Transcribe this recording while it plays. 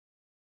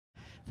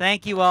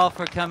Thank you all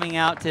for coming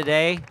out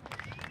today.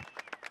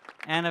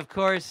 And of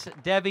course,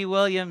 Debbie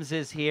Williams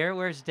is here.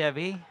 Where's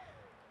Debbie?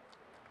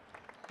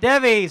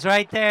 Debbie's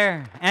right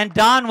there. And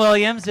Don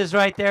Williams is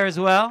right there as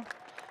well.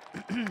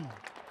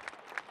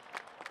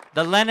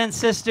 The Lennon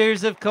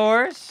sisters, of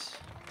course.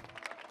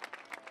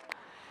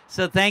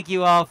 So thank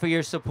you all for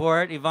your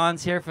support.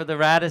 Yvonne's here for the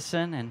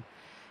Radisson,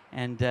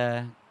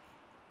 and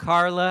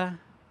Carla,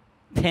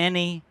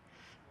 Penny.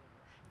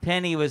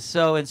 Penny was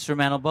so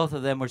instrumental. Both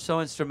of them were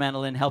so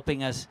instrumental in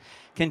helping us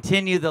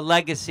continue the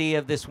legacy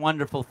of this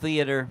wonderful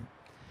theater.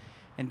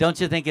 And don't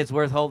you think it's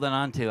worth holding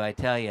on to, I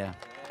tell you.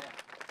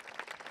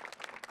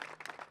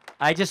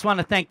 I just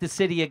want to thank the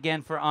city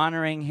again for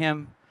honoring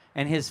him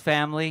and his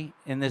family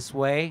in this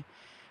way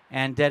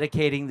and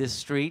dedicating this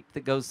street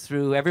that goes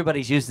through.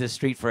 Everybody's used this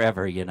street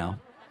forever, you know.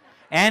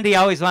 Andy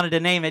always wanted to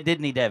name it,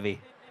 didn't he, Debbie?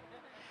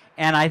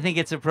 And I think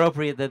it's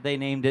appropriate that they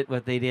named it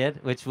what they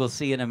did, which we'll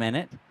see in a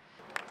minute.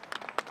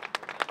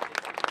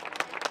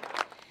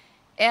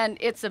 And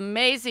it's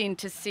amazing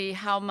to see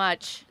how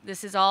much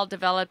this is all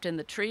developed, and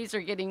the trees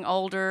are getting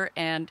older,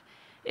 and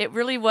it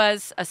really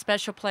was a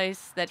special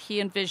place that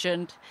he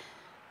envisioned.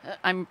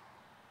 I'm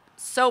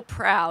so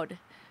proud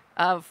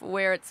of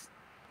where it's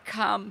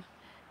come.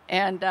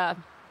 And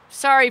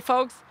sorry,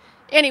 folks.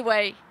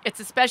 Anyway, it's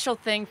a special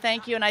thing.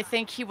 Thank you, and I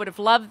think he would have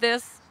loved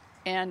this,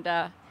 and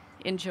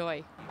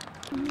enjoy.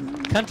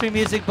 Country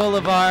Music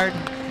Boulevard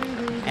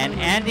and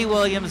Andy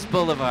Williams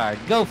Boulevard.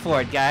 Go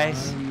for it,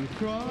 guys.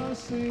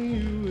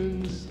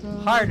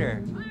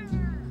 Harder.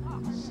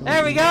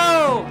 There we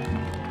go.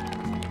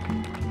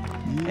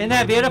 Isn't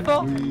that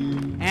beautiful?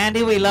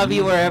 Andy, we love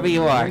you wherever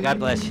you are. God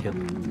bless you.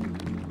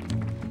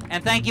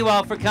 And thank you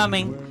all for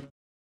coming.